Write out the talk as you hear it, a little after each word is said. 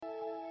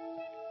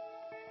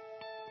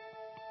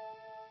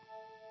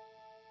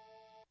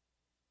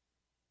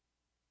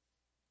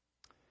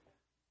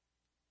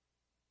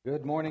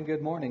Good morning,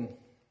 good morning.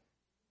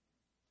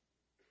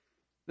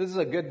 This is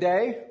a good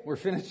day. We're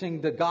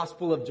finishing the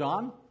Gospel of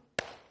John,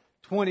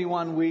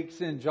 21 weeks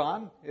in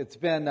John. It's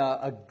been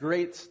a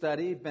great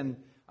study.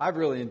 I've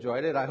really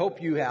enjoyed it. I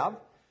hope you have.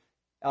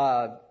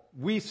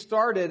 We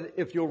started,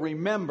 if you'll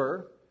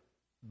remember,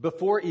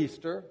 before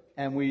Easter,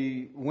 and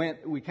we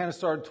kind of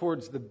started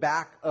towards the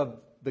back of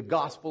the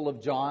Gospel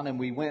of John, and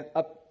we went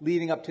up,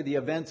 leading up to the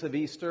events of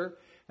Easter,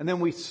 and then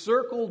we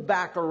circled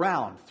back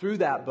around through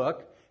that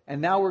book. And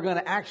now we're going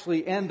to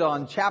actually end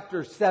on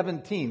chapter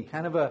 17,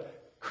 kind of a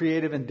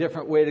creative and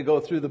different way to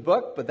go through the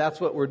book, but that's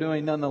what we're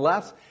doing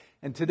nonetheless.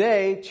 And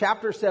today,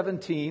 chapter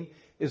 17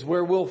 is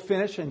where we'll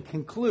finish and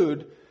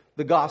conclude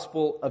the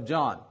Gospel of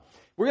John.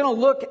 We're going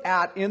to look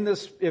at, in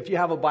this, if you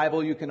have a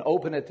Bible, you can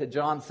open it to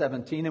John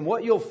 17, and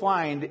what you'll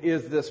find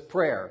is this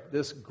prayer,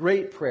 this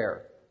great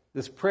prayer,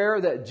 this prayer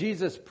that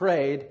Jesus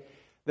prayed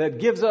that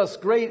gives us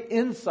great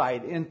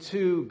insight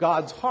into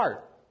God's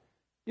heart.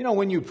 You know,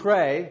 when you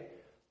pray,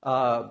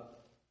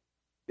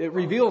 it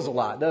reveals a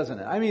lot, doesn't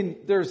it? I mean,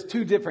 there's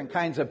two different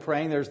kinds of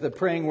praying. There's the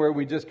praying where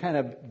we just kind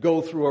of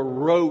go through a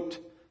rote,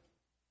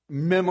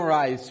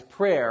 memorized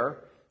prayer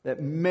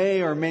that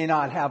may or may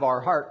not have our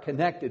heart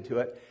connected to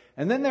it.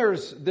 And then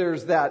there's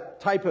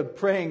that type of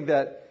praying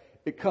that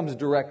it comes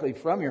directly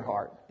from your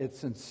heart. It's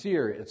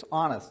sincere, it's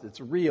honest, it's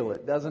real.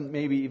 It doesn't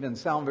maybe even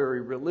sound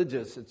very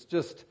religious. It's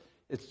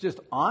just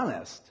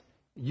honest.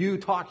 You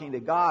talking to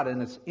God,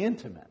 and it's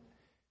intimate.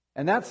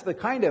 And that's the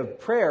kind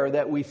of prayer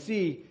that we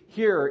see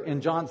here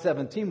in John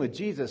 17 with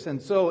Jesus. And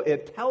so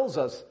it tells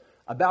us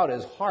about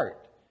his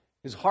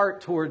heart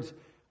towards,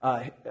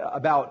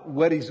 about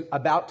what he's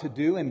about to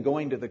do in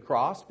going to the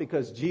cross,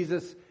 because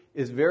Jesus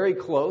is very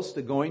close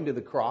to going to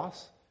the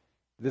cross.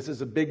 This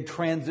is a big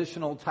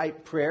transitional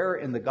type prayer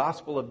in the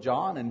Gospel of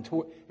John,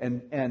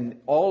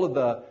 and all of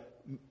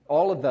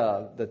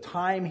the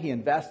time he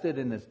invested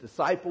in his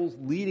disciples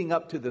leading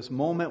up to this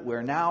moment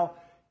where now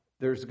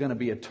there's going to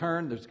be a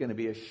turn, there's going to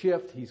be a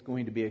shift. He's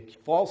going to be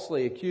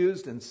falsely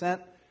accused and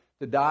sent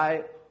to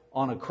die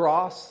on a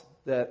cross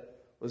that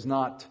was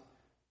not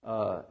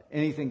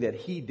anything that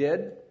he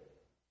did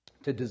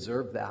to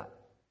deserve that.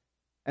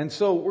 And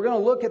so we're going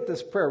to look at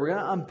this prayer. We're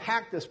going to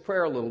unpack this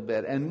prayer a little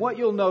bit. And what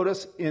you'll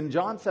notice in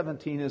John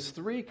 17 is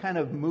three kind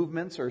of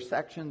movements or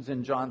sections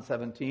in John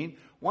 17.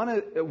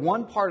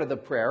 One part of the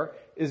prayer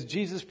is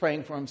Jesus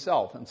praying for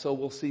himself. And so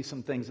we'll see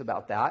some things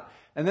about that.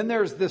 And then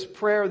there's this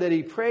prayer that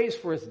he prays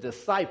for his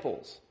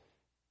disciples.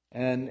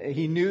 And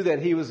he knew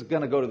that he was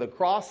going to go to the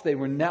cross. They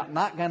were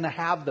not going to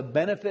have the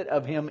benefit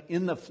of him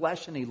in the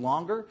flesh any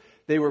longer.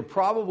 They were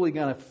probably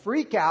going to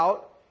freak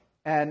out,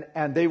 and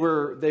they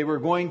were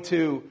going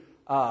to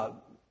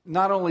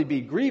not only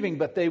be grieving,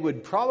 but they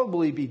would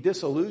probably be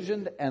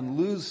disillusioned and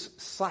lose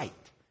sight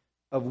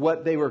of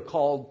what they were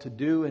called to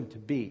do and to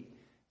be.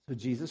 So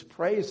Jesus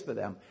prays for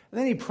them. And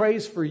then he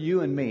prays for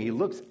you and me. He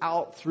looks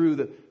out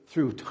through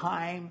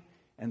time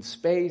and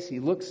space. He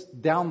looks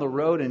down the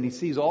road and he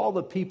sees all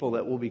the people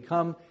that will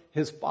become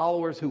his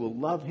followers, who will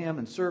love him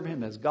and serve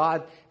him as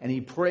God. And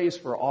he prays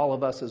for all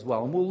of us as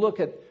well. And we'll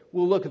look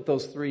at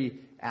those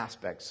three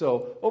aspects.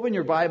 So open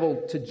your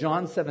Bible to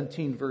John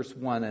 17 verse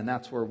 1, and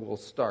that's where we'll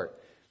start.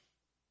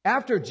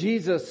 After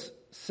Jesus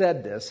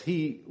said this,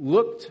 he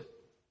looked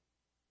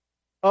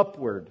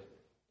upward,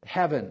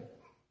 heaven,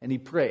 and he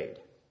prayed,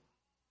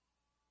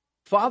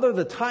 "Father,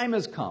 the time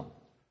has come.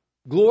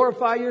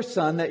 Glorify your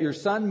Son, that your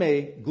Son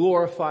may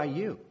glorify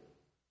you.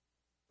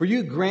 For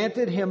you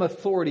granted him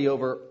authority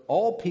over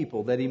all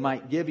people, that he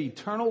might give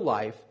eternal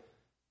life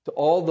to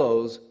all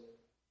those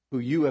who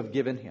you have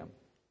given him."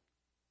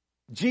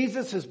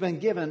 Jesus has been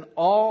given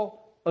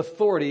all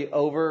authority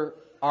over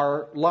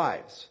our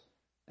lives.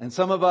 And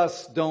some of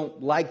us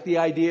don't like the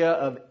idea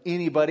of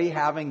anybody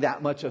having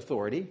that much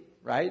authority,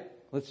 right?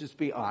 Let's just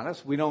be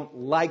honest. We don't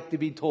like to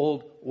be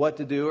told what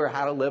to do or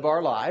how to live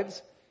our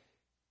lives.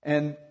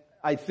 And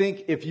I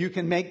think if you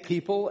can make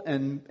people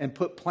and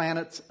put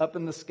planets up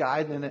in the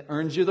sky, then it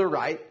earns you the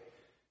right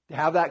to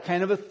have that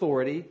kind of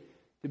authority,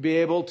 to be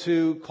able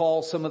to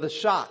call some of the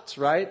shots,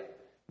 right?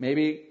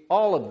 Maybe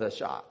all of the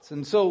shots.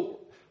 And so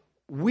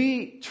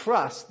we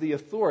trust the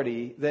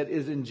authority that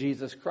is in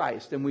Jesus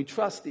Christ, and we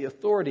trust the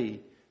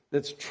authority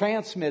that's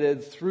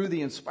transmitted through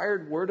the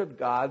inspired Word of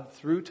God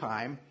through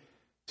time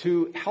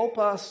to help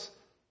us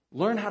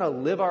learn how to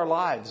live our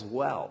lives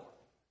well.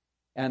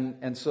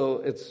 And so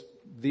it's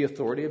the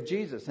authority of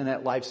Jesus. And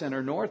at Life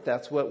Center North,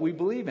 that's what we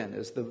believe in,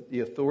 is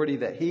the authority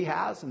that he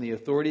has and the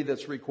authority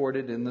that's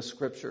recorded in the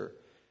Scripture.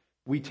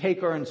 We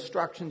take our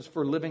instructions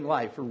for living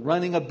life, for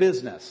running a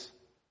business,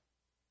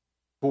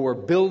 for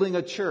building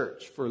a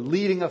church, for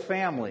leading a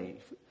family,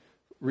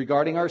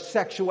 regarding our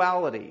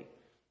sexuality,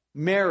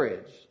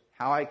 marriage,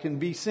 how I can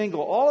be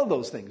single, all of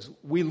those things.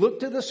 We look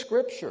to the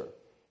Scripture,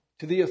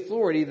 to the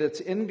authority that's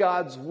in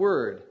God's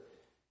Word,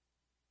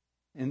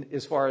 and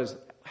as far as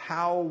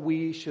how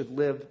we should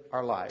live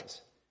our lives.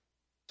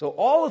 So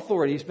all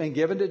authority has been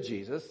given to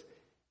Jesus.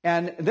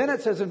 And then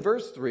it says in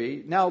verse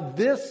 3, "Now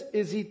this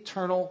is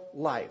eternal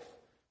life,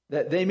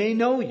 that they may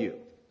know you,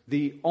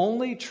 the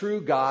only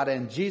true God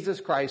and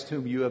Jesus Christ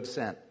whom you have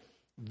sent.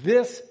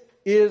 This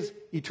is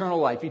eternal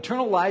life.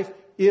 Eternal life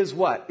is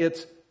what?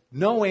 It's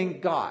knowing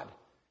God.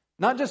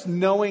 Not just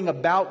knowing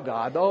about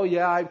God. Oh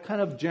yeah, I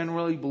kind of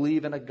generally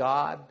believe in a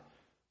God.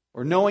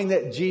 Or knowing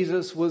that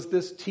Jesus was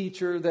this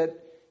teacher that,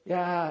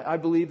 yeah, I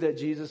believe that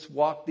Jesus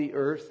walked the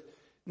earth.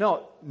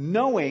 No,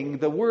 knowing,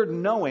 the word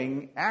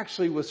knowing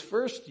actually was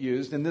first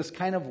used in this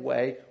kind of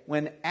way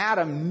when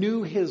Adam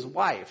knew his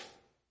wife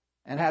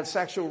and had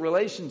sexual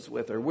relations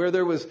with her, where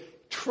there was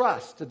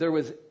trust, there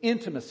was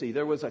intimacy,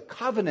 there was a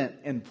covenant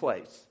in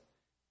place.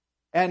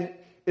 And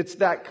it's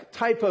that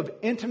type of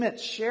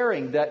intimate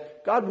sharing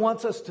that God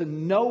wants us to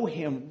know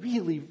Him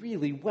really,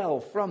 really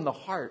well from the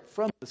heart,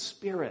 from the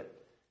Spirit.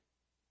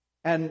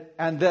 And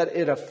that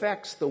it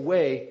affects the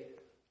way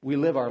we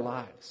live our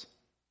lives.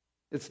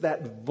 It's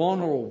that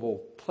vulnerable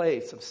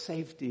place of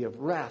safety,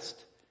 of rest,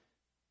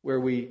 where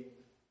we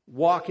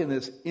walk in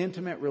this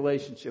intimate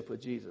relationship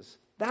with Jesus.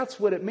 That's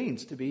what it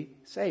means to be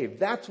saved.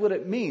 That's what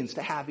it means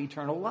to have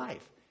eternal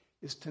life,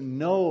 is to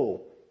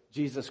know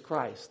Jesus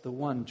Christ, the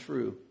one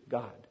true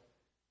God.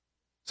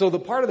 So the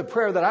part of the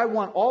prayer that I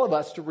want all of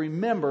us to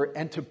remember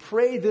and to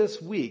pray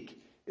this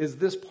week is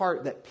this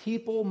part, that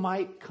people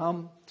might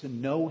come to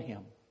know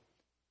Him.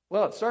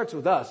 Well, it starts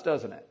with us,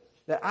 doesn't it?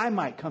 That I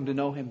might come to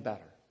know Him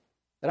better.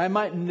 That I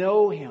might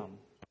know Him,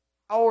 the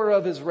power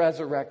of His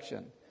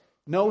resurrection,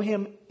 know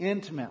Him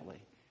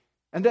intimately.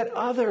 And that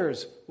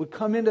others would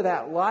come into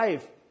that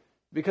life,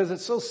 because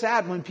it's so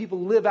sad when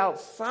people live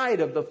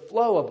outside of the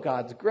flow of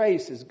God's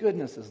grace, His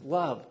goodness, His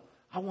love.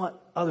 I want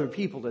other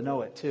people to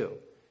know it too.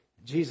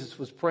 Jesus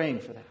was praying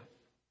for that.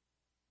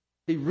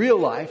 See, real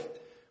life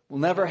will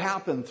never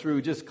happen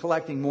through just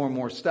collecting more and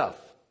more stuff.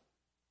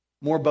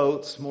 More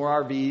boats,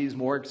 more RVs,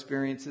 more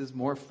experiences,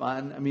 more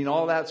fun. I mean,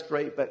 all that's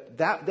great, but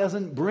that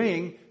doesn't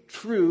bring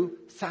true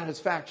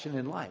satisfaction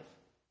in life.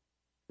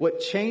 What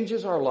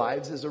changes our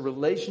lives is a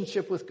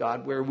relationship with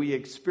God where we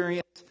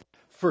experience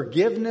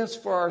forgiveness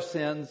for our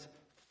sins,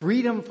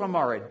 freedom from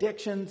our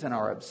addictions and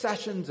our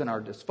obsessions and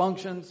our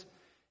dysfunctions.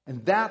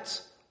 And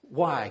that's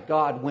why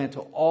God went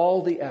to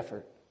all the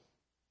effort.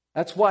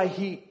 That's why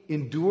He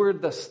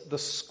endured the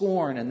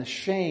scorn and the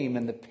shame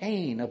and the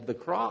pain of the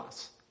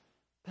cross.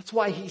 That's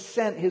why He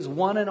sent His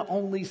one and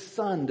only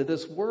Son to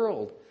this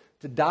world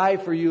to die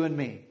for you and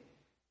me.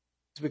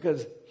 It's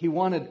because He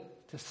wanted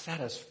to set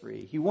us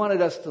free. He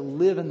wanted us to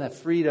live in that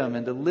freedom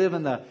and to live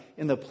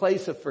in the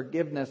place of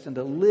forgiveness and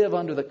to live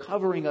under the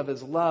covering of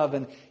His love.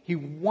 And He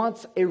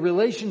wants a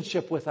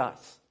relationship with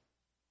us.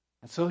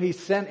 And so He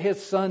sent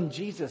His Son,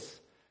 Jesus,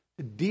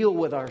 to deal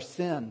with our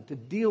sin, to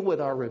deal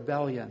with our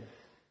rebellion,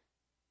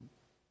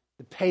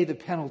 to pay the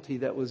penalty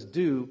that was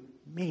due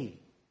me.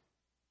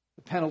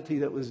 The penalty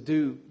that was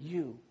due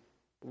you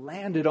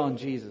landed on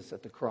Jesus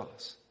at the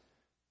cross.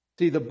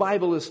 See, the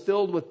Bible is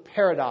filled with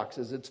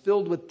paradoxes. It's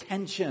filled with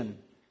tension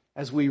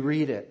as we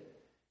read it.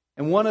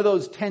 And one of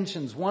those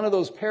tensions, one of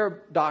those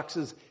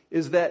paradoxes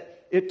is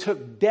that it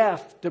took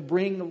death to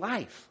bring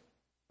life.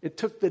 It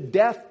took the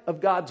death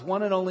of God's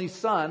one and only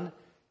Son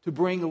to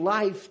bring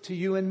life to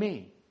you and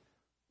me.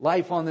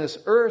 Life on this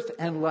earth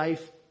and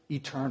life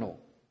eternal.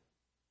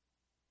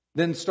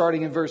 Then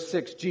starting in verse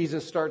 6,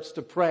 Jesus starts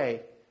to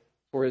pray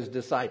for His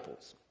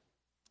disciples.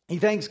 He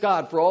thanks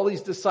God for all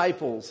these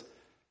disciples,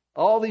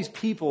 all these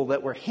people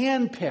that were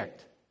handpicked,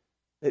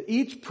 that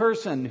each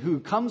person who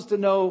comes to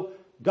know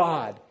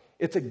God,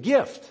 it's a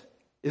gift,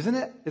 isn't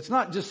it? It's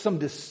not just some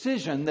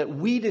decision that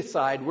we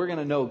decide we're going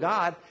to know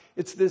God.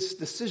 It's this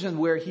decision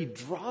where He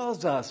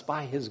draws us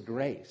by His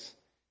grace.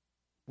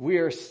 We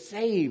are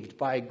saved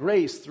by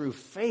grace through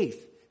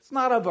faith. It's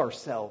not of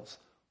ourselves.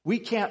 We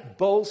can't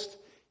boast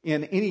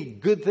in any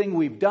good thing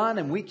we've done,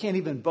 and we can't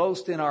even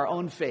boast in our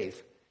own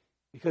faith,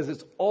 because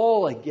it's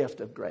all a gift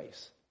of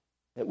grace,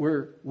 that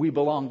we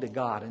belong to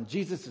God. And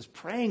Jesus is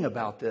praying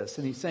about this,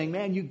 and He's saying,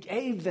 man, you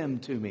gave them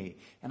to me,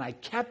 and I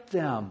kept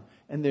them,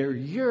 and they're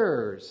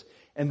yours.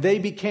 And they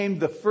became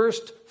the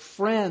first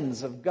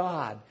friends of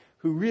God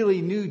who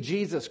really knew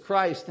Jesus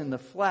Christ in the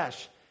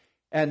flesh.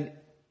 And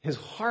His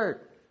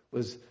heart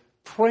was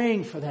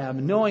praying for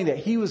them, knowing that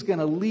He was going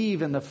to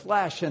leave in the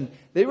flesh, and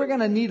they were going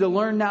to need to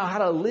learn now how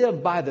to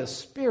live by the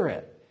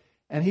Spirit.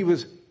 And He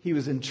was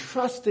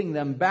entrusting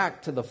them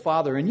back to the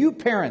Father. And you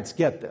parents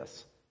get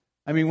this.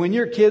 I mean, when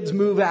your kids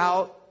move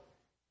out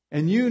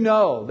and you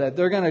know that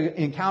they're going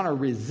to encounter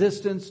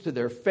resistance to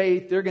their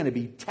faith, they're going to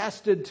be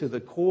tested to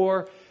the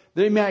core.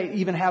 They might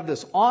even have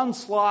this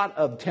onslaught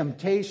of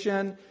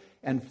temptation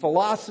and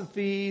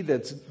philosophy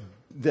that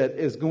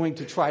is going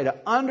to try to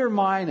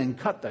undermine and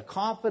cut the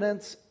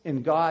confidence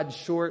in God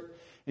short.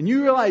 And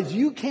you realize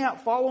you can't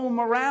follow them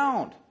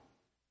around.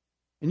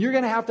 And you're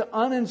going to have to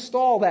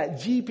uninstall that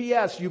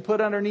GPS you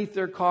put underneath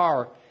their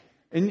car.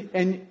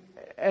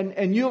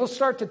 And you'll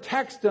start to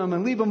text them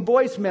and leave them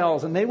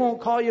voicemails, and they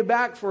won't call you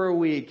back for a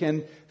week.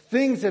 And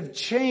things have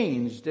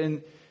changed.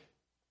 And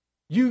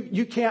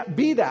you can't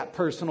be that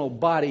personal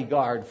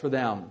bodyguard for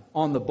them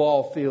on the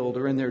ball field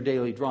or in their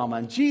daily drama.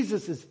 And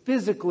Jesus is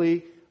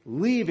physically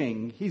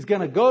leaving. He's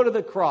going to go to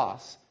the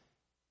cross.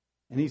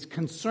 And he's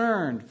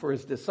concerned for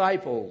his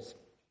disciples.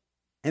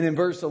 And in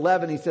verse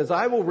 11, he says,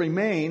 I will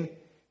remain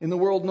in the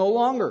world no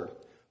longer,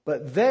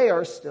 but they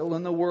are still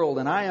in the world,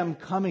 and I am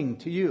coming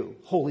to you.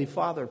 Holy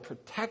Father,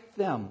 protect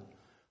them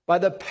by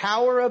the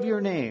power of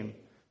your name,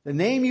 the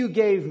name you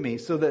gave me,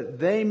 so that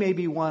they may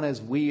be one as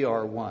we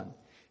are one.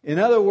 In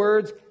other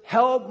words,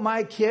 help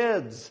my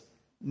kids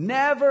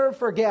never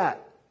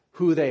forget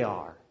who they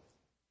are.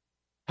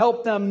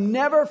 Help them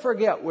never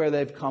forget where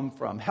they've come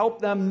from.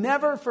 Help them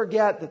never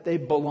forget that they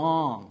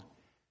belong.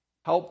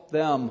 Help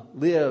them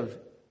live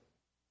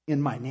in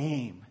my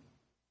name.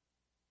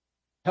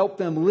 Help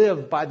them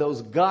live by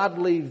those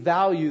godly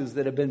values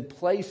that have been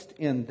placed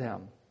in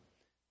them.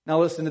 Now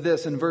listen to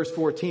this. In verse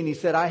 14, he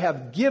said, I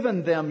have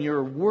given them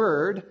your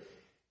word,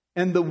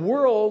 and the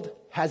world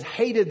has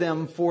hated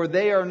them, for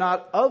they are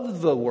not of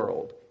the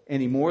world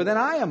any more than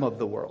I am of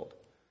the world.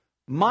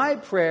 My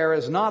prayer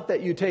is not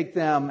that you take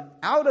them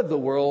out of the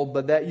world,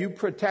 but that you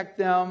protect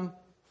them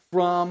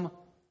from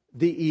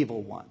the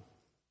evil one.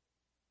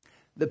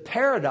 The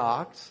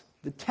paradox,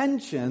 the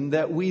tension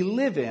that we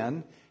live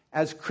in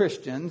as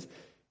Christians,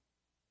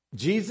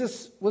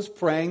 Jesus was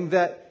praying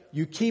that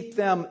you keep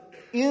them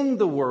in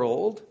the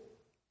world,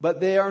 but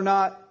they are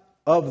not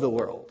of the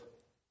world.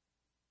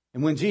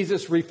 And when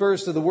Jesus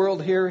refers to the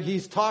world here,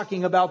 he's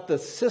talking about the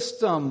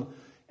system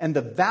and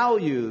the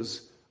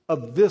values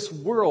of this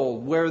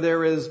world where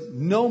there is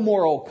no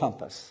moral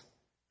compass.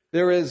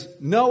 There is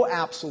no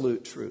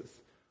absolute truth,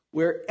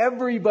 where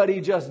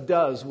everybody just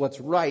does what's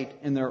right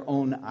in their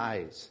own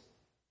eyes.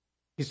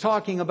 He's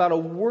talking about a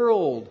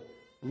world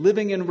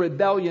living in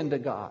rebellion to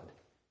God.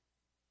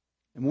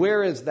 And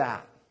where is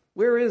that?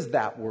 Where is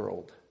that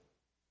world?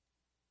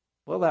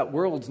 Well, that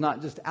world's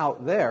not just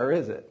out there,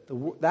 is it?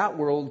 That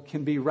world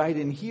can be right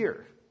in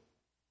here.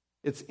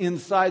 It's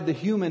inside the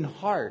human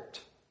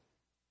heart.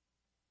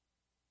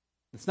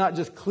 It's not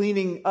just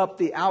cleaning up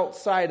the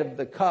outside of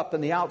the cup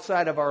and the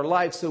outside of our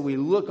life so we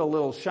look a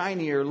little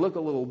shinier, look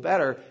a little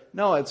better.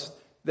 No, it's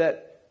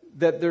that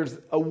there's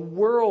a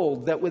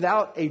world that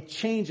without a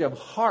change of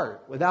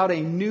heart, without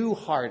a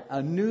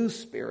new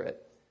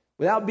spirit,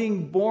 without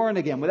being born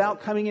again,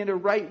 without coming into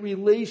right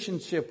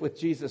relationship with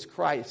Jesus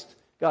Christ,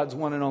 God's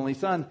one and only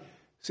Son,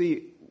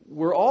 see,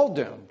 we're all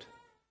doomed.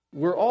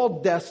 We're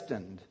all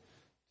destined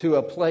to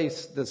a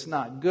place that's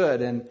not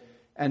good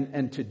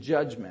and to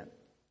judgment.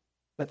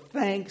 But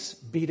thanks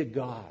be to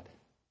God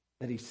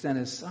that he sent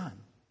his Son.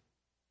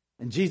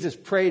 And Jesus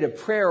prayed a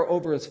prayer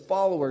over his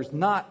followers,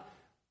 not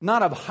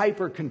of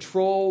hyper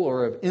control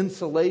or of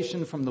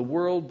insulation from the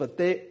world, but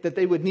that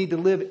they would need to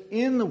live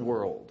in the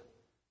world,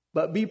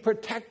 but be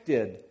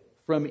protected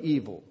from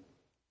evil.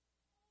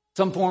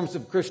 Some forms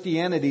of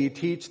Christianity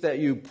teach that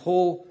you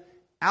pull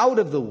out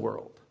of the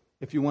world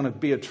if you want to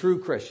be a true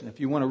Christian. If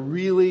you want to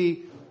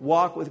really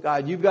walk with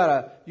God, you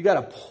got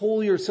to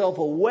pull yourself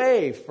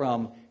away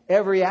from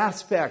every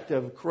aspect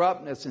of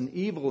corruptness and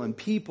evil and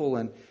people,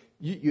 and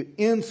you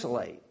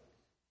insulate.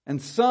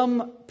 And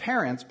some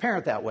parents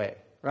parent that way,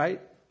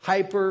 right?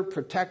 Hyper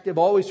protective,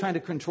 always trying to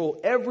control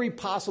every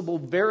possible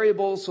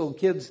variable so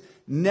kids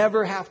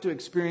never have to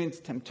experience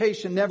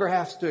temptation, never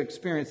have to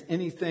experience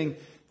anything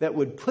that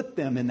would put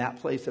them in that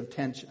place of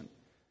tension.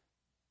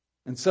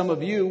 And some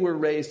of you were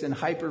raised in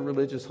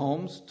hyper-religious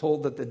homes,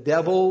 told that the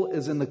devil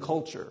is in the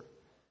culture.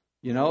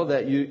 You know,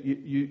 that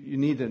you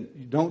need to,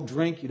 you don't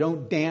drink, you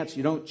don't dance,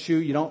 you don't chew,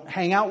 you don't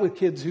hang out with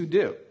kids who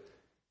do.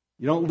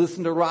 You don't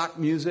listen to rock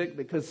music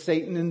because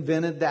Satan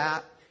invented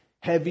that.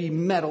 Heavy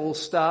metal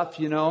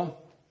stuff, you know.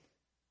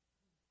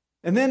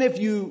 And then if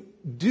you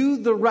do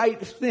the right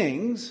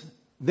things,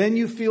 then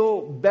you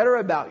feel better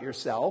about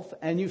yourself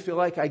and you feel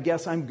like, I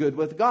guess I'm good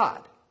with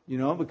God. You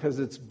know, because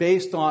it's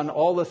based on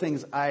all the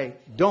things I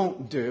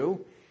don't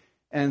do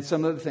and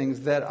some of the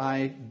things that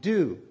I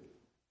do.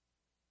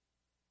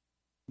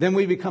 Then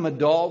we become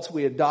adults.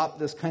 We adopt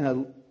this kind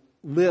of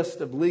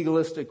list of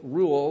legalistic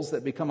rules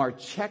that become our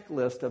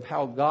checklist of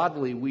how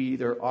godly we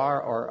either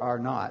are or are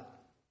not.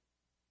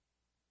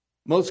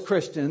 Most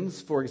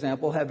Christians, for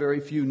example, have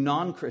very few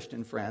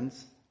non-Christian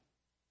friends.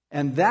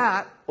 And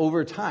that,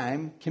 over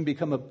time, can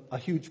become a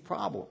huge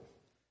problem.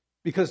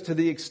 Because to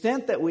the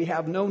extent that we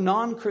have no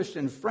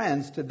non-Christian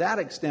friends, to that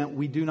extent,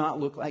 we do not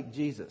look like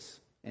Jesus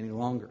any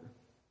longer.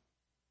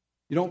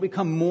 You don't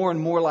become more and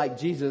more like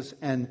Jesus,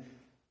 and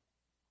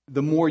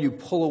the more you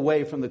pull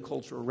away from the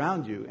culture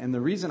around you. And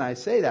the reason I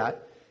say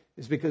that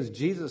is because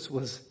Jesus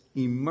was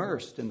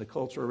immersed in the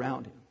culture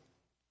around him.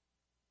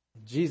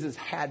 Jesus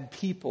had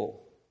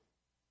people,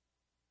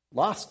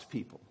 lost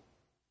people,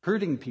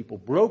 hurting people,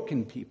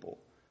 broken people,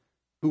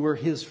 who were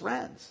his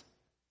friends,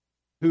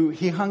 who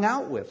he hung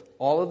out with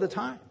all of the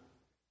time.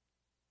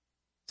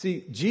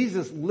 See,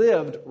 Jesus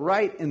lived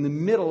right in the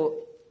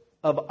middle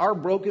of our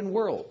broken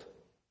world.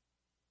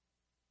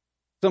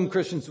 Some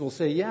Christians will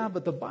say, yeah,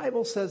 but the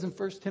Bible says in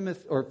 1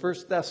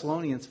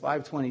 Thessalonians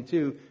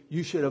 5:22,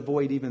 you should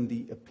avoid even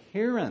the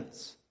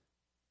appearance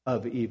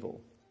of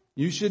evil.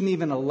 You shouldn't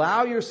even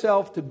allow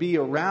yourself to be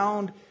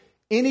around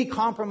any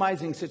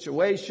compromising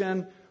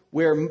situation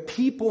where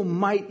people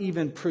might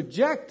even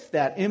project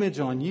that image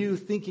on you,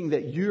 thinking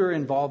that you're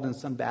involved in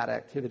some bad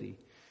activity.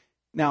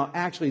 Now,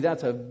 actually,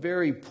 that's a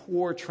very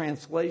poor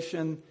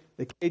translation.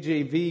 The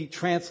KJV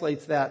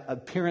translates that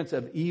appearance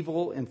of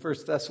evil in 1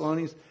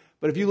 Thessalonians.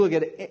 But if you look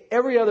at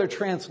every other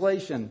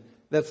translation,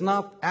 that's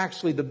not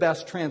actually the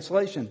best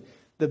translation.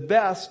 The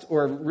best,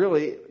 or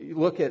really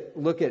look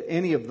at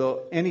any of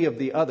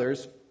the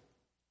others,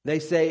 they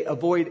say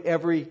avoid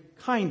every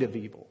kind of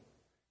evil.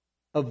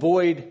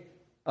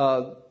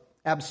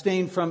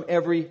 Abstain from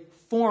every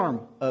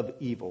form of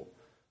evil.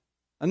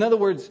 In other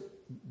words,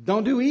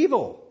 don't do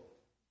evil.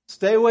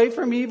 Stay away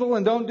from evil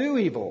and don't do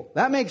evil.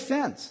 That makes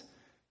sense.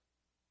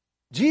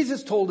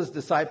 Jesus told his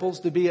disciples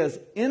to be as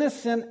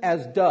innocent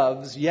as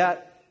doves,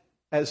 yet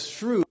as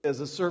shrewd as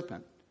a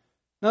serpent.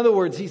 In other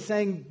words, he's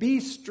saying be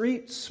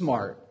street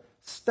smart,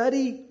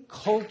 study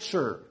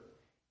culture,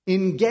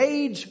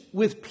 engage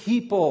with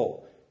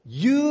people,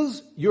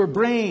 use your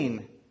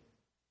brain,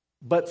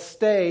 but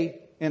stay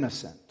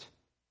innocent.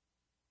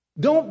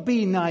 Don't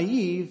be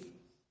naive,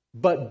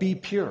 but be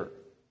pure.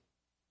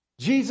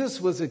 Jesus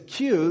was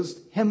accused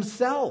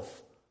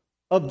himself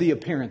of the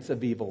appearance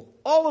of evil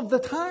all of the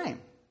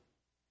time.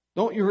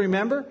 Don't you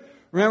remember?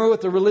 Remember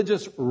what the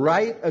religious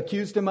right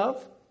accused him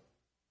of?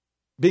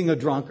 Being a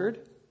drunkard.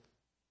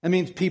 That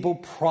means people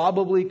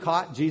probably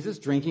caught Jesus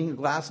drinking a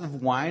glass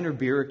of wine or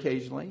beer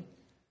occasionally.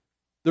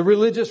 The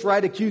religious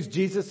right accused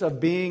Jesus of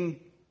being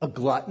a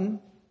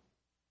glutton,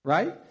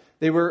 right?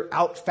 They were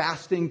out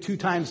fasting 2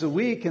 times a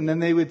week, and then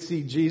they would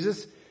see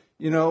Jesus,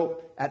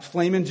 at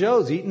Flamin'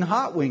 Joe's eating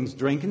hot wings,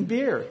 drinking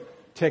beer.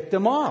 Ticked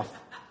them off.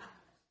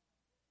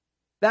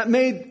 That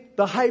made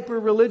the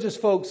hyper-religious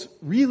folks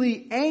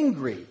really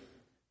angry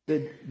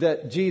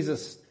that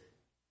Jesus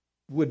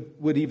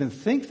would even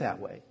think that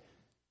way.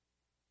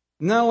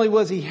 Not only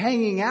was he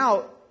hanging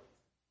out,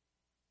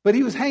 but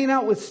he was hanging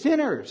out with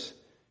sinners,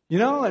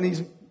 and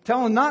he's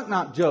telling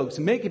knock-knock jokes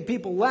and making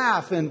people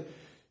laugh. And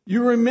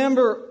you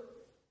remember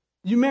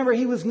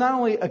he was not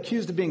only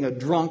accused of being a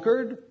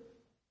drunkard,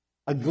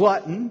 a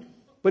glutton,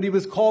 but he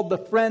was called the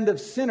friend of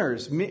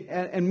sinners.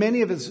 And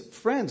many of his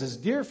friends, his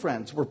dear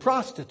friends, were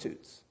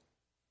prostitutes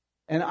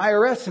and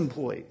IRS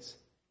employees.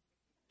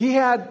 He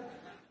had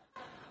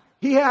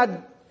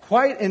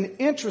quite an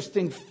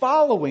interesting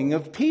following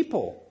of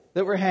people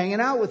that were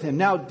hanging out with him.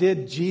 Now,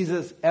 did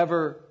Jesus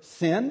ever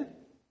sin?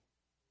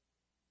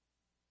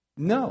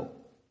 No,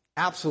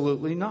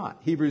 absolutely not.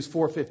 Hebrews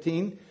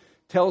 4:15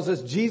 tells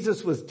us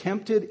Jesus was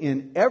tempted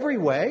in every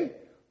way,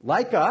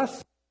 like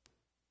us,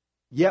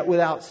 yet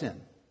without sin.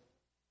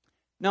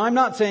 Now, I'm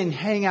not saying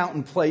hang out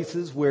in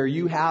places where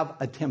you have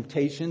a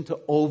temptation to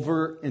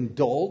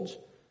overindulge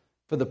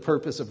for the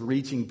purpose of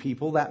reaching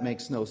people. That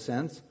makes no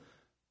sense.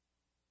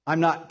 I'm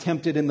not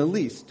tempted in the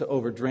least to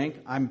overdrink.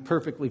 I'm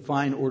perfectly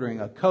fine ordering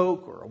a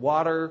Coke or a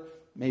water,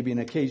 maybe an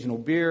occasional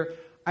beer.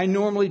 I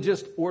normally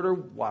just order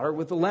water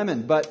with a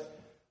lemon, but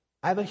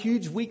I have a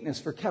huge weakness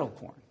for kettle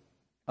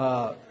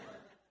corn.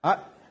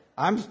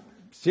 I'm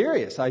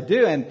serious, I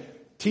do. And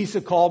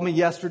Tisa called me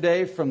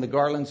yesterday from the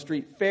Garland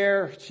Street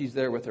Fair. She's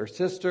there with her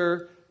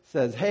sister.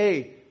 Says,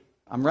 hey,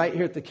 I'm right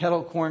here at the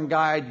kettle corn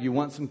guide. You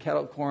want some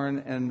kettle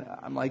corn? And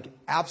I'm like,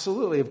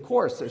 absolutely, of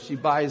course. So she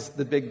buys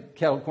the big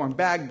kettle corn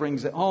bag,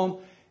 brings it home.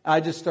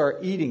 I just start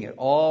eating it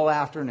all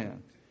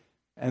afternoon.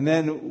 And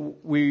then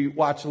we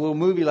watched a little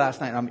movie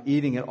last night, and I'm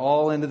eating it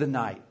all into the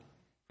night.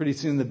 Pretty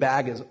soon the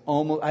bag is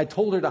almost... I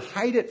told her to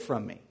hide it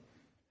from me.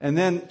 And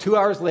then 2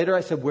 hours later,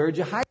 I said, where'd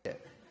you hide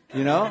it?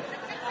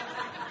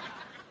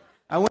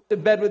 I went to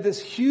bed with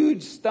this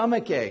huge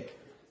stomach ache.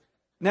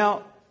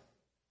 Now,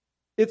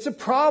 it's a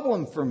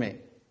problem for me.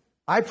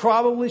 I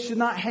probably should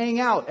not hang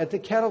out at the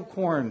kettle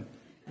corn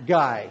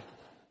guy,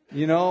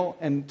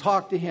 and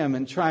talk to him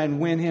and try and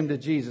win him to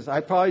Jesus.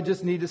 I probably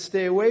just need to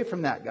stay away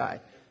from that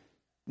guy.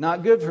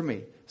 Not good for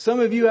me. Some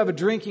of you have a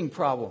drinking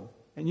problem,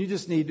 and you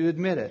just need to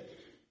admit it.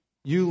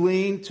 You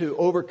lean to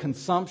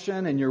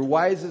overconsumption, and your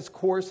wisest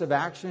course of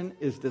action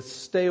is to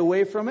stay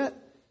away from it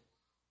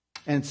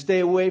and stay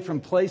away from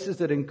places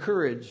that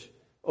encourage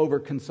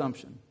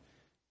overconsumption.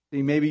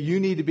 See, maybe you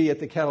need to be at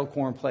the kettle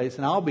corn place,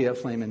 and I'll be at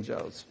Flamin'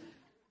 Joe's.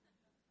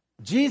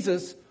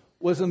 Jesus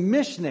was a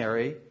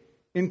missionary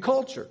in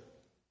culture.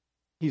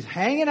 He's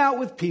hanging out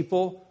with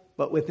people,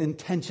 but with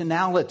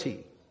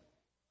intentionality.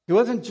 He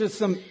wasn't just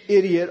some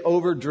idiot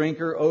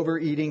over-drinker,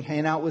 overeating,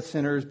 hanging out with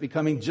sinners,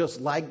 becoming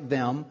just like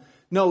them.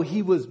 No,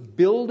 he was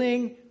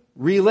building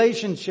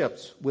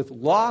relationships with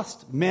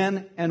lost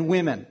men and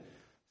women,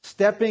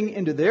 stepping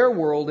into their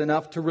world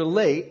enough to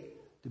relate,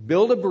 to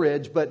build a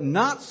bridge, but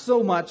not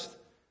so much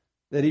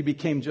that he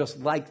became just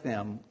like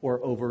them or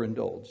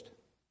overindulged.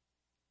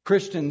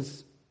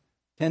 Christians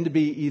tend to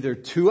be either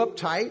too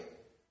uptight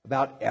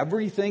about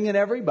everything and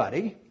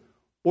everybody,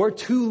 or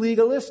too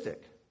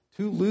legalistic,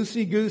 too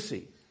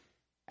loosey-goosey,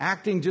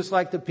 acting just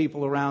like the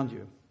people around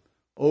you.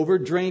 Over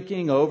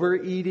drinking,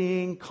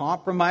 overeating,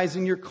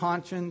 compromising your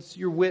conscience,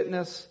 your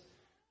witness.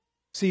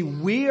 See,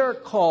 we are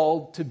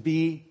called to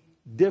be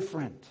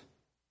different,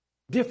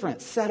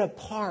 set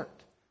apart,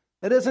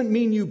 That doesn't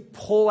mean you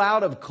pull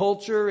out of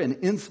culture and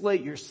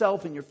insulate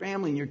yourself and your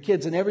family and your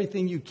kids and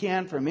everything you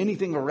can from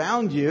anything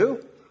around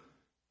you.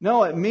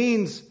 No, it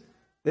means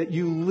that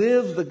you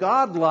live the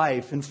God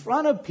life in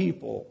front of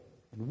people,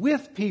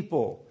 with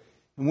people.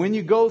 And when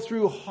you go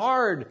through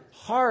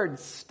hard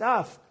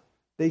stuff,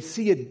 they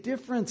see a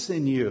difference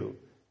in you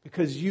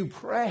because you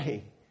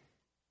pray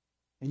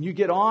and you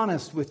get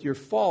honest with your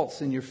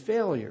faults and your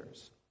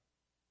failures.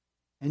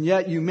 And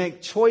yet you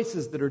make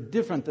choices that are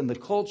different than the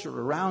culture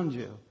around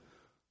you.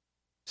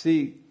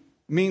 See,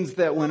 it means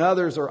that when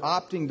others are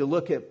opting to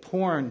look at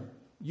porn,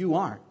 you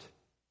aren't.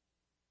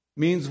 It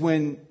means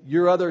when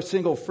your other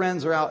single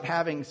friends are out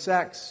having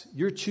sex,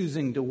 you're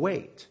choosing to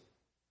wait.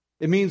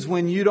 It means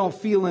when you don't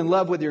feel in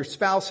love with your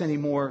spouse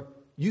anymore,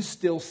 you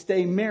still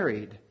stay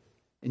married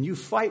and you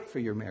fight for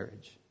your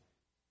marriage.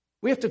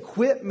 We have to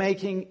quit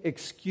making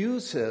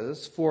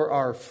excuses for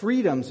our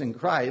freedoms in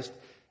Christ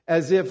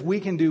as if we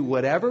can do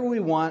whatever we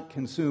want,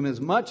 consume as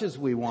much as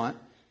we want,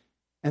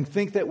 and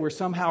think that we're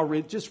somehow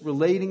just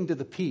relating to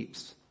the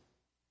peeps.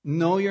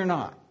 No, you're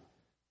not.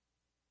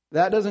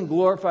 That doesn't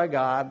glorify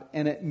God,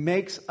 and it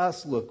makes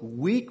us look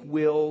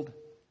weak-willed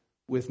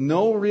with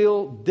no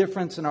real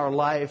difference in our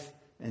life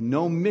and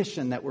no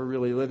mission that we're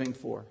really living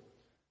for.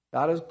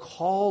 God has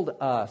called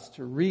us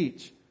to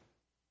reach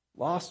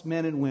lost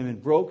men and women,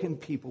 broken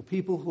people,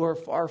 people who are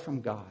far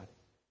from God.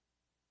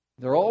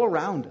 They're all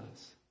around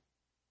us.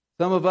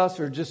 Some of us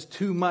are just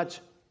too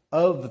much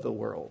of the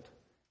world,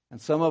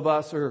 and some of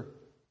us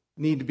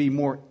need to be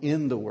more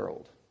in the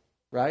world,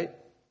 right?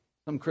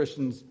 Some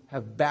Christians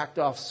have backed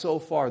off so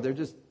far,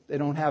 they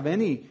don't have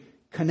any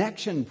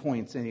connection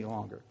points any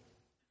longer.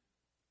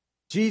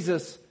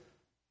 Jesus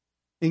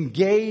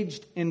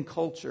engaged in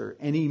culture,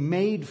 and he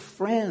made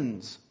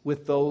friends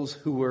with those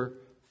who were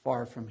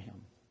far from him.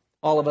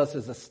 All of us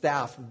as a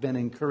staff have been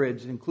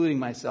encouraged, including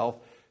myself,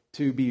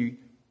 to be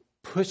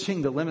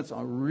pushing the limits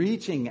on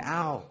reaching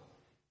out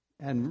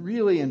and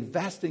really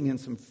investing in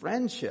some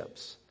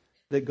friendships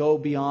that go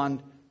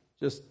beyond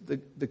just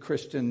the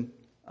Christian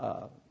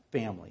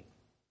family.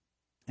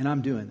 And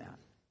I'm doing that.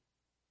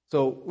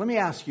 So let me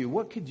ask you,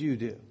 what could you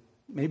do?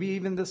 Maybe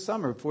even this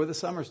summer, before the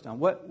summer's done.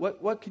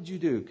 What could you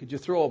do? Could you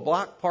throw a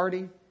block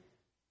party?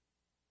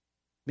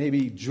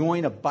 Maybe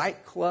join a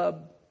bike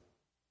club?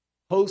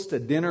 Host a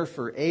dinner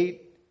for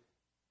 8?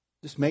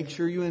 Just make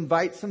sure you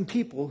invite some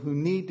people who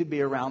need to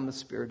be around the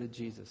Spirit of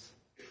Jesus.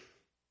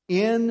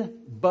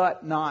 In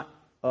but not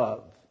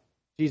of.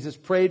 Jesus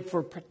prayed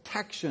for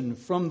protection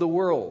from the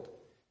world.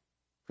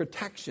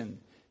 Protection.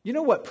 You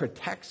know what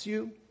protects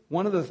you?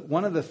 One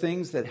of the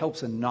things that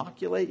helps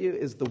inoculate you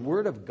is the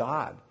Word of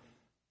God.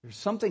 There's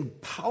something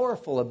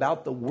powerful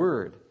about the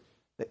Word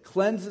that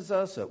cleanses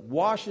us, it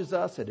washes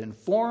us, it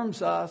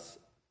informs us.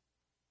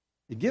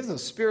 It gives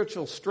us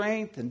spiritual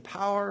strength and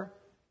power.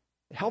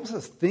 It helps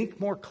us think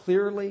more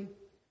clearly.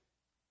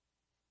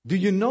 Do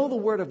you know the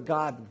Word of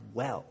God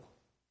well?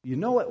 You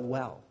know it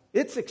well.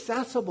 It's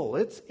accessible.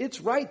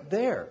 It's right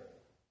there.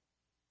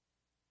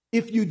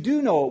 If you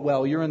do know it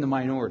well, you're in the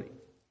minority.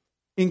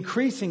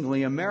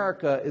 Increasingly,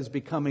 America is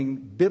becoming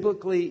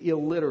biblically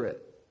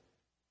illiterate.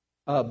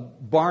 George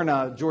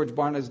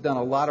Barna has done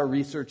a lot of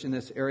research in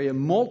this area.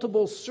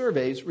 Multiple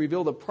surveys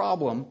reveal the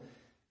problem.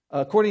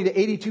 According to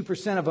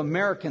 82% of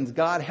Americans,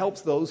 God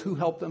helps those who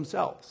help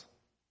themselves.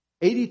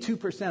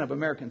 82% of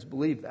Americans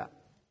believe that.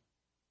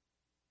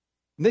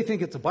 And they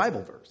think it's a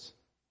Bible verse.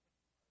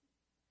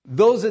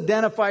 Those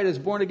identified as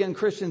born-again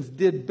Christians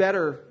did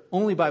better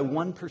only by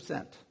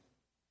 1%.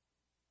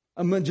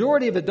 A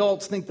majority of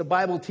adults think the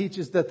Bible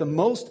teaches that the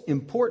most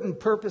important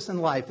purpose in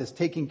life is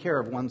taking care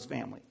of one's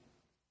family.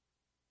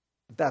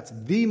 That's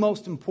the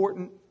most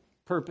important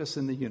purpose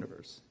in the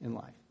universe, in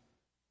life.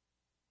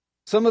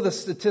 Some of the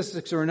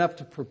statistics are enough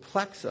to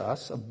perplex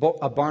us. A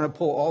Barna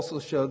poll also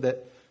showed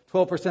that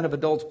 12% of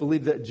adults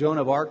believe that Joan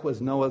of Arc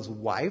was Noah's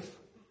wife.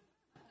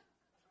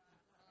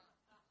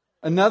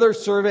 Another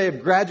survey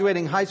of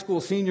graduating high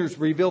school seniors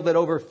revealed that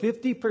over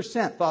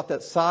 50% thought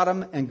that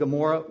Sodom and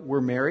Gomorrah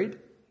were married,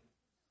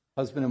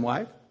 husband and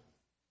wife.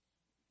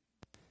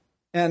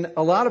 And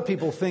a lot of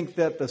people think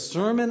that the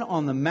Sermon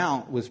on the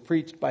Mount was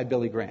preached by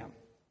Billy Graham.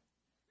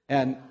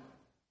 And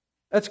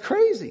that's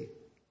crazy.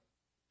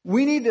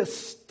 We need to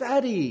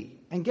study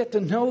and get to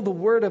know the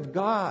Word of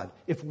God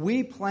if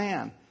we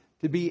plan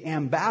to be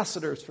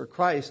ambassadors for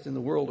Christ in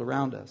the world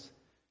around us.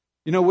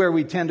 You know where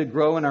we tend to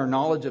grow in our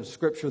knowledge of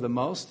Scripture the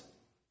most?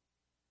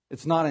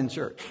 It's not in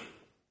church.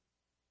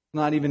 It's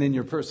not even in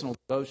your personal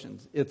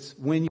devotions. It's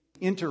when you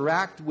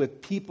interact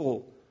with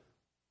people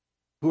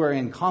who are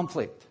in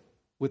conflict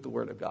with the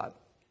Word of God.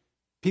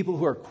 People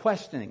who are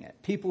questioning it.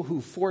 People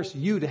who force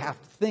you to have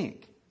to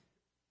think.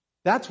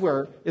 That's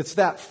where it's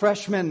that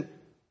freshman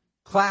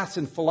class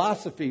in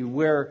philosophy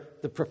where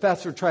the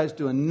professor tries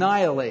to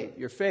annihilate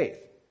your faith.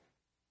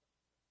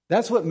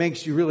 That's what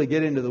makes you really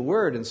get into the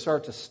Word and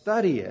start to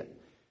study it.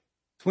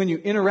 It's when you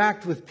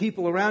interact with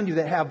people around you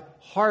that have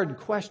hard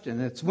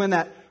questions. It's when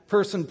that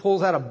person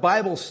pulls out a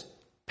Bible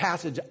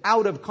passage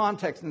out of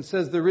context and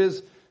says there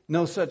is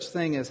no such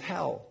thing as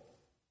hell.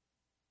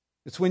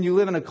 It's when you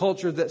live in a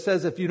culture that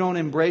says if you don't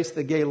embrace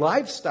the gay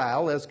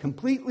lifestyle as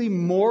completely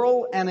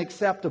moral and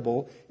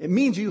acceptable, it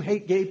means you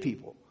hate gay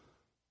people.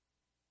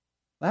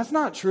 That's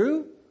not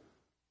true.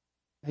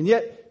 And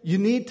yet you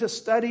need to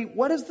study,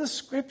 what does the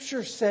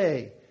Scripture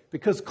say?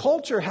 Because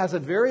culture has a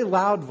very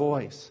loud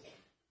voice.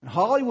 And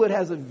Hollywood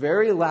has a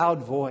very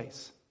loud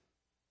voice.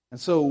 And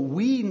so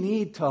we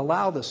need to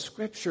allow the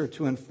Scripture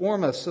to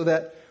inform us so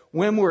that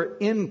when we're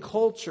in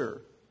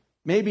culture,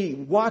 maybe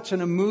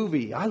watching a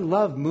movie. I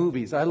love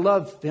movies. I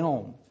love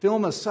film.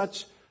 Film is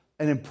such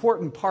an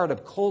important part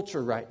of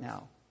culture right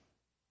now.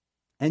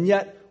 And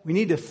yet we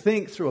need to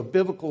think through a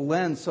biblical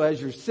lens. So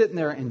as you're sitting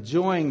there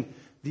enjoying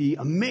the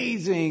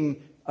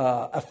amazing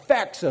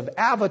effects of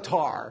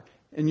Avatar,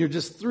 and you're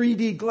just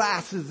 3D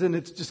glasses and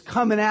it's just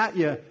coming at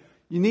you,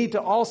 you need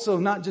to also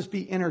not just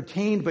be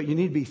entertained, but you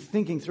need to be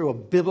thinking through a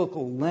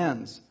biblical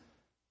lens.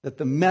 That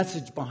the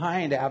message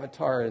behind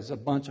Avatar is a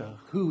bunch of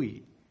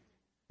hooey.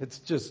 It's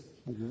just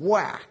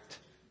whacked.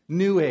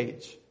 New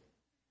Age.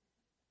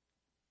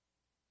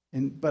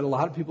 But a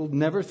lot of people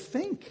never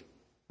think.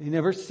 They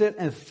never sit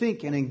and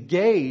think and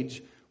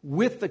engage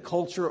with the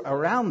culture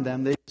around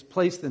them. They just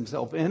place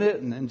themselves in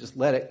it and then just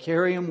let it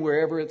carry them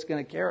wherever it's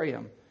going to carry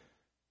them.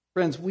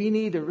 Friends, we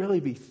need to really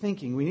be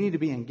thinking. We need to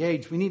be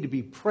engaged. We need to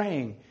be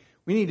praying.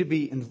 We need to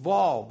be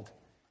involved.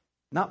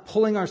 Not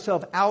pulling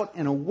ourselves out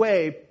and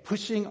away,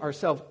 pushing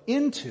ourselves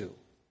into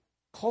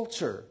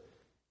culture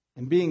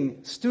and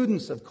being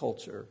students of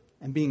culture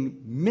and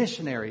being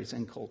missionaries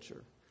in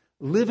culture.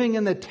 Living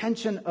in the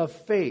tension of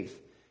faith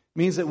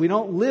means that we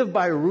don't live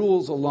by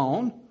rules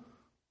alone.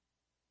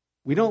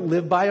 We don't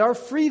live by our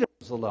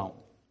freedoms alone.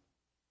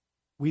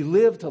 We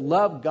live to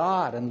love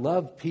God and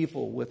love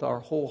people with our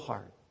whole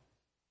heart.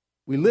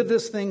 We live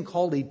this thing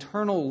called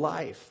eternal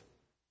life.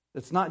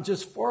 It's not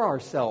just for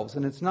ourselves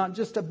and it's not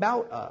just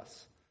about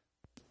us.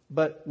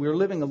 But we're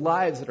living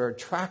lives that are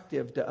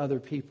attractive to other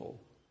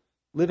people.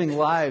 Living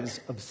lives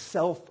of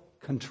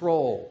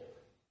self-control,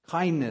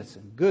 kindness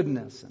and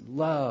goodness and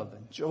love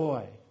and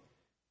joy.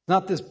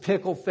 Not this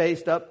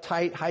pickle-faced,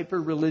 uptight,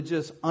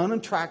 hyper-religious,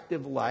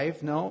 unattractive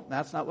life. No,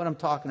 that's not what I'm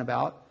talking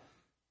about.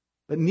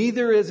 But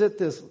neither is it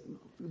this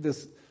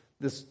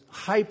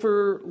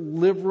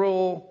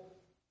hyper-liberal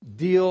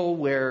deal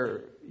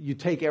where you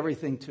take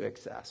everything to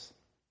excess.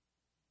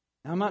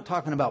 Now, I'm not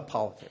talking about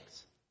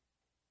politics.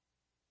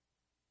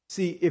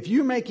 See, if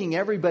you're making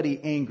everybody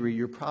angry,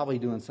 you're probably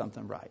doing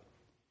something right.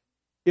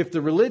 If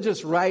the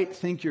religious right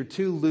think you're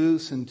too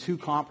loose and too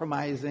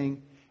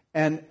compromising,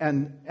 and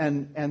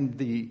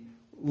the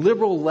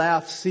liberal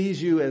left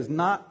sees you as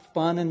not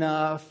fun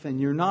enough, and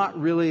you're not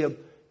really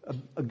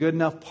a good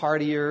enough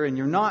partier, and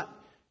you're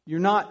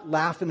not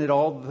laughing at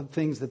all the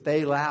things that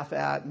they laugh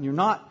at, and you're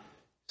not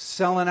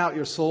selling out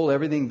your soul,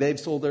 everything they've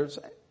sold theirs.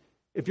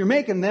 If you're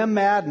making them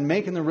mad and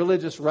making the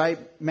religious right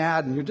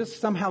mad, and you're just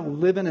somehow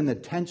living in the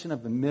tension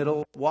of the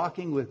middle,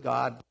 walking with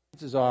God,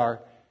 chances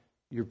are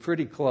you're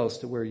pretty close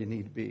to where you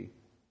need to be.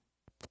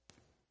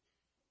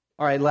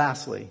 All right,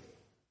 lastly,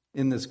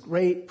 in this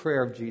great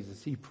prayer of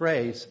Jesus, he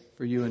prays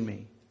for you and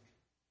me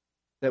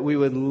that we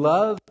would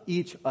love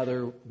each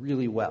other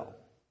really well.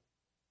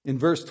 In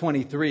verse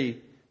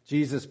 23,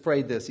 Jesus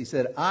prayed this. He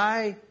said,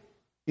 I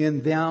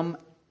in them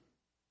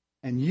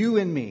and you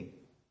in me.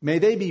 May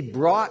they be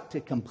brought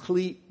to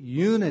complete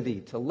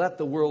unity to let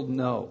the world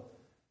know.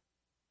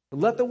 To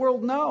let the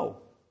world know.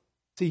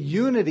 See,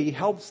 unity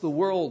helps the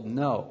world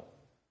know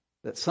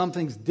that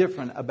something's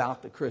different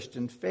about the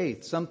Christian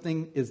faith.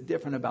 Something is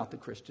different about the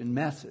Christian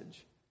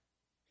message.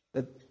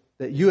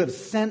 That you have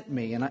sent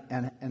me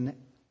and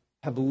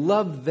have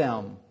loved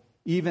them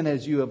even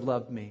as you have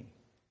loved me.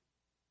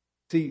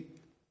 See,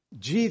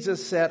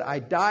 Jesus said, I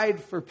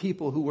died for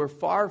people who were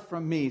far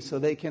from me so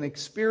they can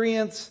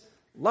experience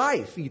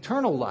life,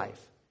 eternal life.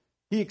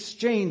 He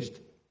exchanged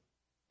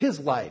his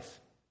life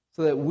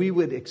so that we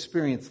would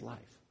experience life.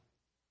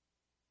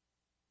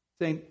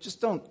 Saying,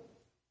 just don't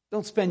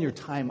spend your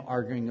time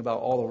arguing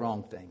about all the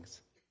wrong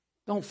things.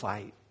 Don't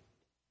fight.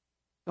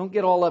 Don't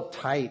get all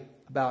uptight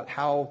about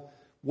how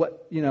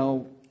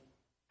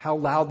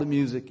loud the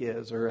music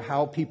is, or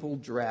how people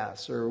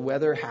dress, or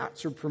whether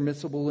hats are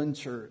permissible in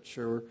church,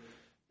 or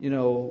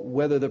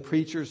whether the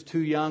preacher's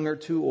too young or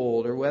too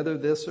old, or whether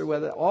this or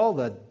whether all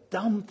the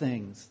dumb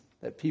things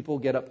that people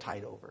get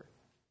uptight over.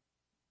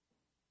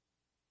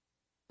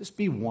 Just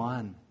be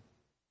one.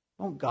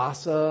 Don't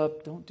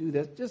gossip. Don't do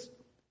this. Just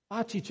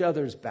watch each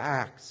other's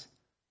backs.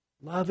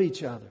 Love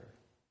each other.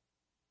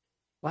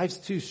 Life's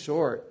too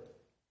short.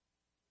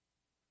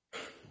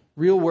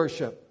 Real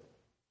worship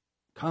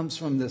comes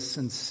from this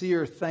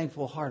sincere,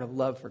 thankful heart of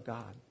love for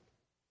God.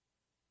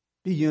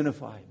 Be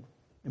unified.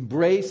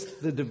 Embrace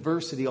the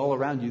diversity all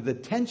around you. The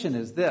tension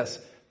is this,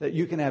 that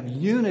you can have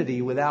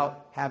unity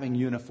without having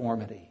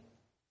uniformity.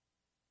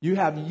 You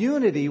have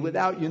unity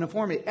without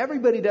uniformity.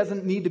 Everybody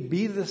doesn't need to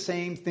be the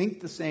same,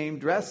 think the same,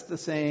 dress the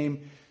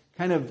same,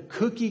 kind of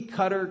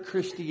cookie-cutter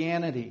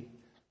Christianity.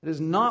 That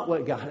is not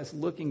what God is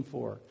looking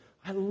for.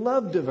 I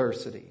love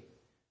diversity.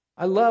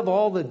 I love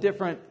all the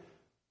different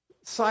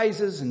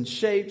sizes and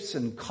shapes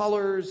and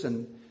colors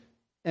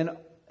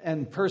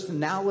and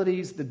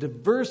personalities, the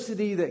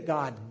diversity that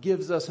God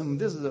gives us. And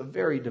this is a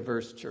very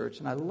diverse church,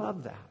 and I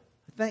love that.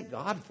 I thank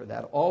God for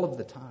that all of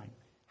the time.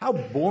 How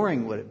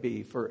boring would it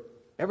be for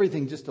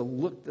everything just to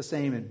look the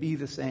same and be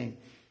the same?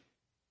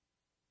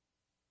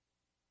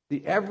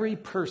 Every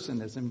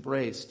person is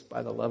embraced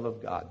by the love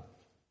of God.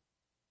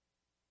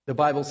 The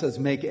Bible says,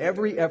 make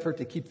every effort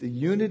to keep the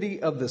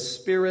unity of the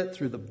Spirit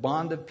through the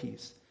bond of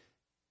peace.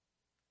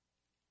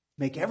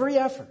 Make every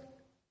effort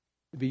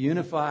to be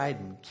unified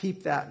and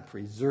keep that and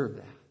preserve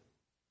that.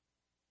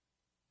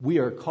 We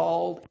are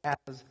called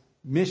as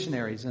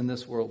missionaries in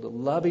this world to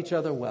love each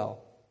other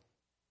well,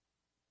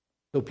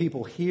 so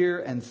people hear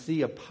and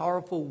see a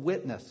powerful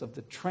witness of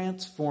the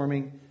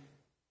transforming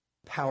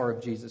power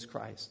of Jesus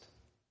Christ.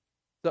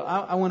 So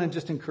I want to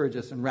just encourage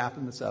us in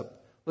wrapping this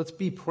up. Let's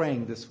be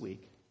praying this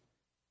week.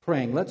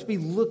 Praying. Let's be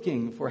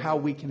looking for how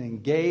we can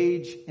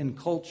engage in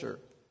culture.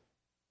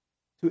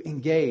 To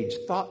engage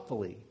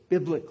thoughtfully,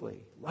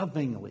 biblically,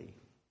 lovingly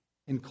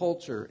in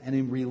culture and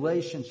in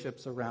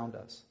relationships around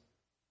us.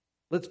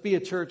 Let's be a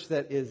church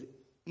that is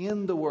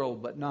in the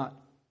world but not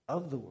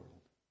of the world.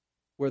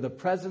 Where the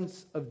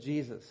presence of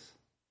Jesus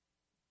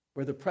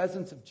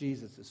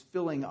is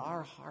filling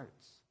our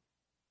hearts.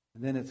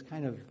 And then it's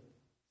kind of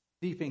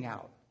seeping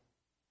out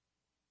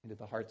into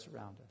the hearts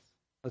around us.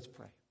 Let's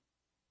pray.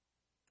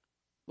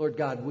 Lord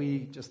God, we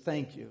just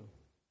thank you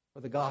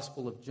for the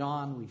Gospel of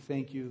John. We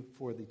thank you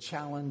for the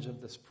challenge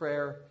of this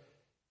prayer.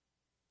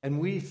 And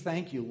we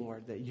thank you,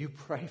 Lord, that you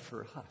pray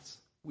for us.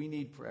 We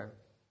need prayer.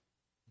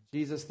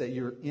 Jesus, that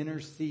you're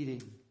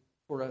interceding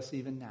for us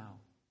even now.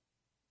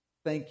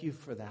 Thank you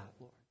for that,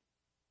 Lord.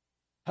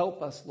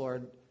 Help us,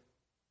 Lord,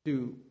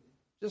 to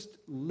just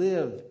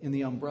live in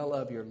the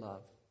umbrella of your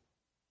love.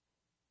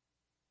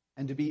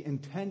 And to be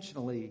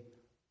intentionally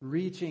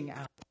reaching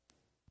out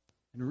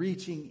and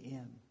reaching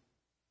in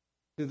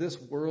to this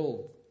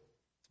world.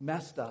 It's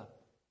messed up,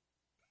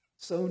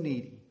 so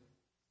needy,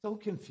 so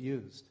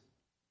confused.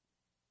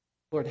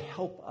 Lord,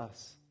 help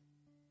us.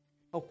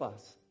 Help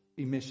us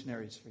be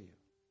missionaries for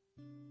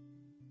you.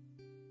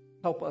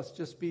 Help us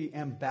just be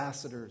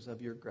ambassadors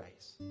of your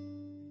grace.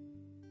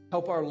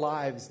 Help our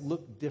lives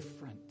look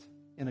different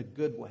in a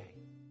good way,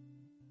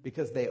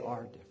 because they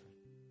are different.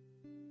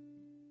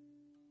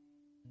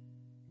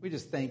 We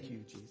just thank you,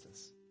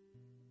 Jesus,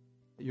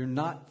 that you're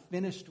not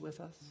finished with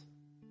us.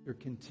 You're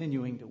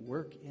continuing to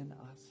work in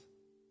us.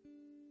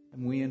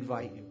 And we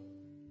invite you,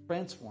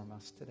 transform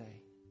us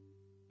today.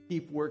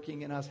 Keep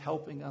working in us,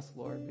 helping us,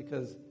 Lord,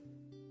 because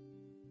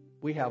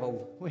we have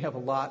a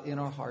lot in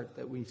our heart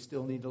that we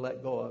still need to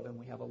let go of, and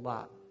we have a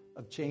lot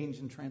of change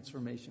and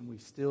transformation we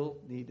still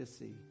need to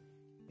see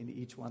in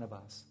each one of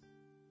us.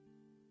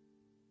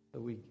 So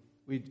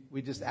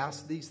we just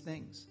ask these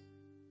things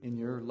in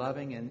your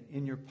loving and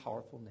in your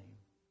powerful name.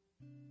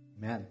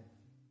 Amen.